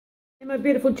My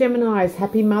beautiful Geminis,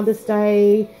 happy Mother's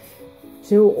Day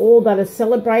to all that are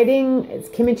celebrating. It's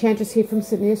Kim Enchantress here from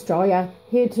Sydney, Australia,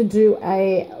 here to do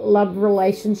a love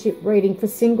relationship reading for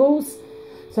singles.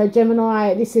 So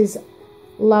Gemini, this is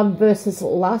love versus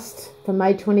lust for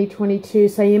May 2022.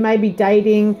 So you may be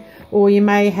dating or you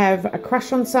may have a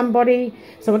crush on somebody.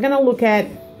 So we're going to look at,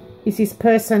 is this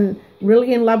person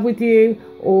really in love with you,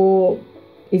 or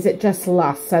is it just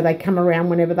lust? So they come around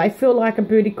whenever they feel like a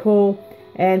booty call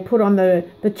and put on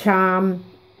the charm,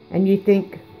 and you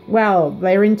think, well,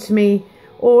 they're into me.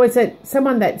 Or is it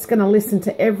someone that's going to listen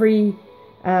to everything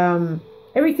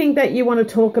that you want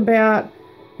to talk about,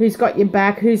 who's got your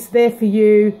back, who's there for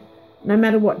you no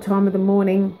matter what time of the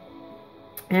morning,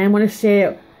 and want to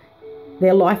share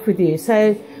their life with you?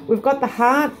 So we've got the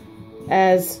heart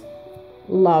as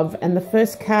love, and the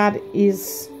first card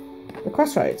is the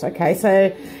crossroads. Okay,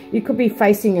 so you could be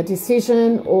facing a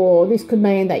decision, or this could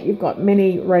mean that you've got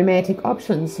many romantic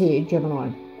options here, Gemini.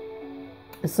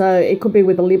 So it could be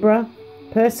with a Libra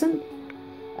person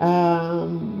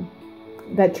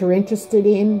that you're interested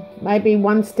in, maybe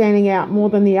one standing out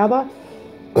more than the other.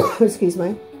 Excuse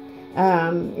me.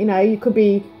 You know, you could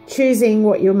be choosing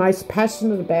what you're most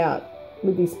passionate about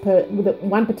with this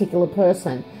one particular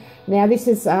person. Now, this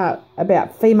is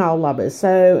about female lovers,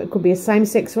 so it could be a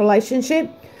same-sex relationship,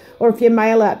 or if you're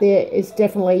male out there, it's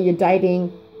definitely you're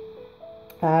dating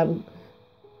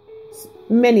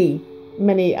many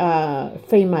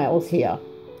females here,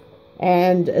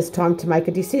 and it's time to make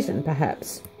a decision,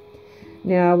 perhaps.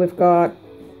 Now, we've got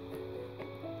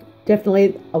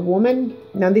definitely a woman.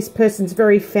 Now, this person's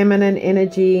very feminine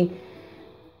energy,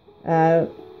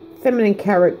 feminine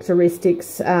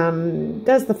characteristics,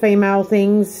 does the female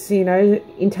things, you know,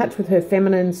 in touch with her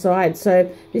feminine side. So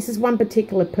this is one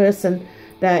particular person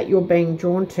that you're being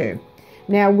drawn to.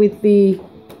 Now, with the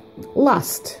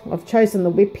lust, I've chosen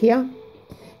the whip here,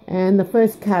 and the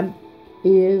first card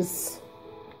is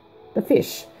the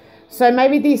fish. So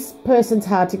maybe this person's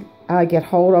hard to get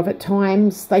hold of at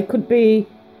times. They could be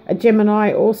a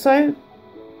Gemini also.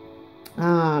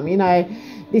 You know,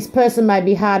 this person may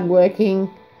be hardworking,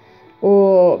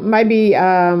 or maybe, you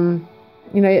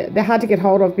know, they're hard to get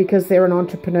hold of because they're an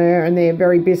entrepreneur and they're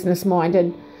very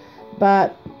business-minded.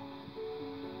 But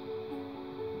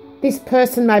this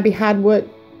person may be hard work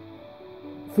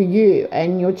for you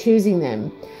and you're choosing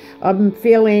them. I'm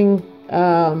feeling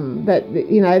that,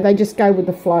 you know, they just go with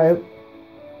the flow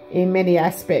in many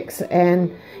aspects.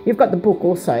 And you've got the book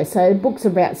also. So the book's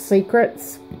about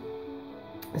secrets,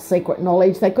 secret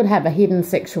knowledge. They could have a hidden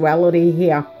sexuality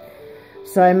here.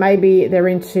 So maybe they're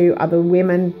into other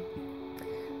women.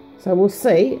 So we'll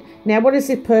see. Now, what does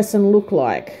this person look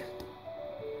like?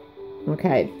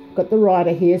 Okay, got the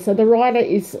rider here. So the rider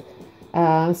is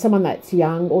someone that's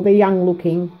young, or they're young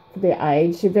looking for their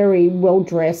age. They're very well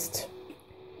dressed.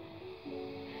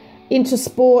 Into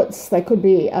sports. They could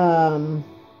be, you know,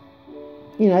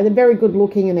 they're very good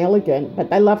looking and elegant, but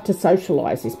they love to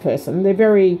socialise, this person. They're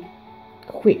very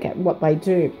quick at what they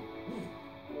do.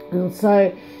 And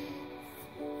so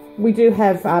we do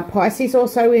have Pisces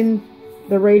also in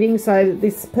the reading. So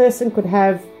this person could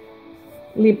have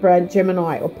Libra,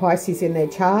 Gemini or Pisces in their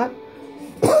chart.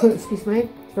 Excuse me.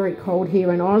 It's very cold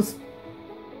here in Oz.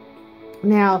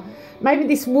 Now, maybe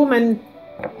this woman,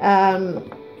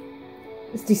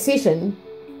 this decision,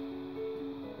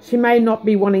 she may not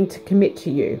be wanting to commit to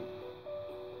you,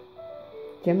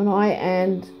 Gemini,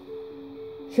 and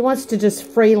she wants to just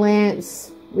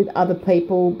freelance with other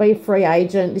people, be a free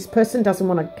agent. This person doesn't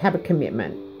want to have a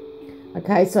commitment.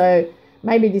 Okay, so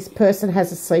maybe this person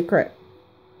has a secret,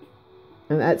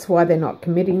 and that's why they're not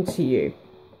committing to you.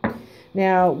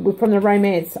 Now, from the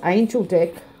Romance Angel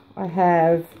deck, I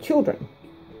have children.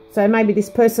 So maybe this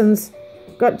person's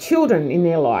got children in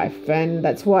their life, and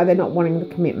that's why they're not wanting the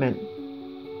commitment.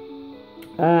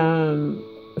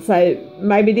 So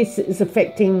maybe this is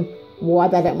affecting why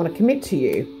they don't want to commit to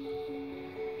you.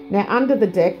 Now, under the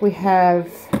deck, we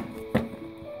have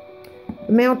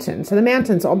the mountain. So the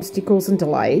mountain's obstacles and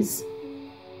delays.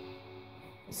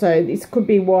 So this could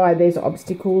be why there's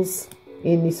obstacles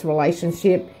in this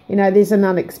relationship. You know, there's an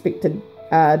unexpected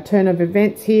turn of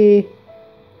events here,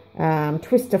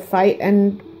 twist of fate,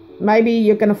 and maybe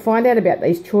you're going to find out about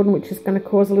these children, which is going to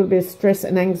cause a little bit of stress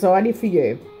and anxiety for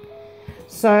you.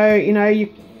 So, you know,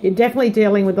 you're definitely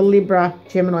dealing with a Libra,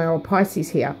 Gemini or Pisces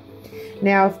here.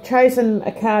 Now, I've chosen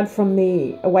a card from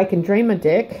the Awakened Dreamer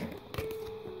deck,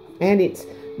 and it's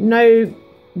no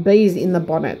bees in the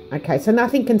bonnet. Okay, so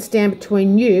nothing can stand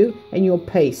between you and your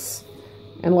peace.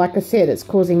 And like I said, it's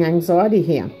causing anxiety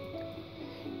here.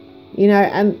 You know,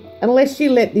 and unless you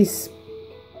let this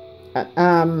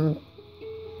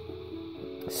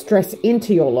stress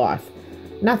into your life.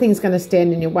 Nothing's going to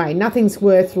stand in your way. Nothing's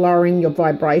worth lowering your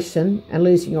vibration and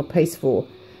losing your peace for.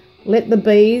 Let the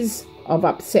bees of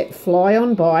upset fly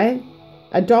on by.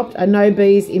 Adopt a no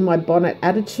bees in my bonnet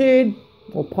attitude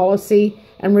or policy,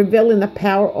 and revel in the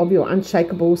power of your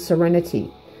unshakable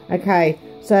serenity. Okay,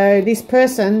 so this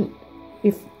person,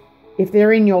 if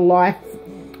they're in your life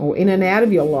or in and out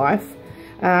of your life,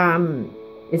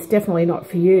 it's definitely not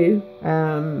for you.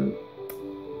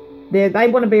 They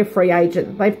want to be a free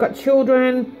agent. They've got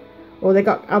children, or they've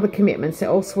got other commitments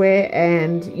elsewhere,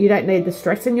 and you don't need the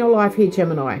stress in your life here,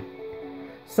 Gemini.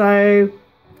 So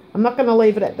I'm not going to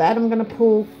leave it at that. I'm going to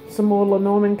pull some more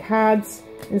Lenormand cards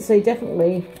and see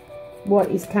definitely what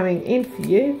is coming in for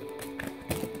you.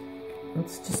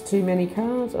 It's just too many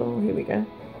cards. Oh, here we go.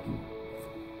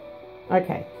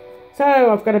 Okay,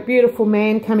 so I've got a beautiful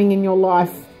man coming in your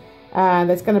life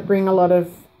that's going to bring a lot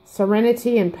of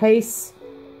serenity and peace.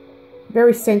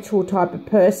 Very sensual type of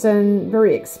person,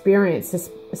 very experienced,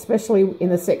 especially in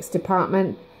the sex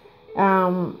department.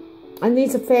 And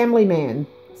he's a family man.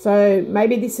 So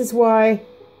maybe this is why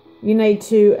you need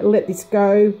to let this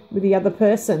go with the other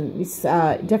person. This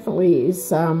definitely is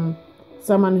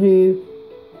someone who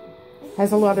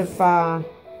has a lot of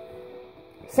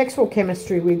sexual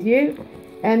chemistry with you,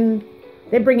 and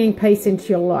they're bringing peace into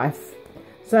your life.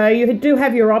 So you do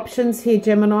have your options here,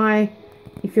 Gemini,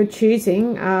 if you're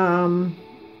choosing.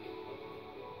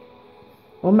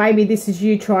 Or maybe this is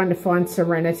you trying to find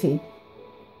serenity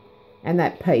and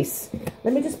that peace.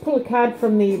 Let me just pull a card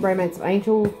from the Romance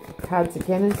Angel cards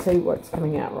again and see what's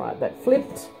coming out. Right, that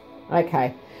flipped.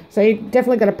 Okay, so you've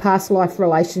definitely got a past life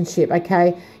relationship,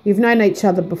 okay? You've known each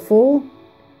other before.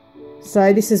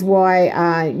 So this is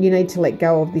why you need to let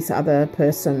go of this other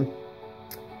person.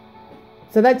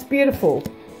 So that's beautiful.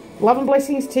 Love and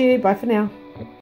blessings to you. Bye for now.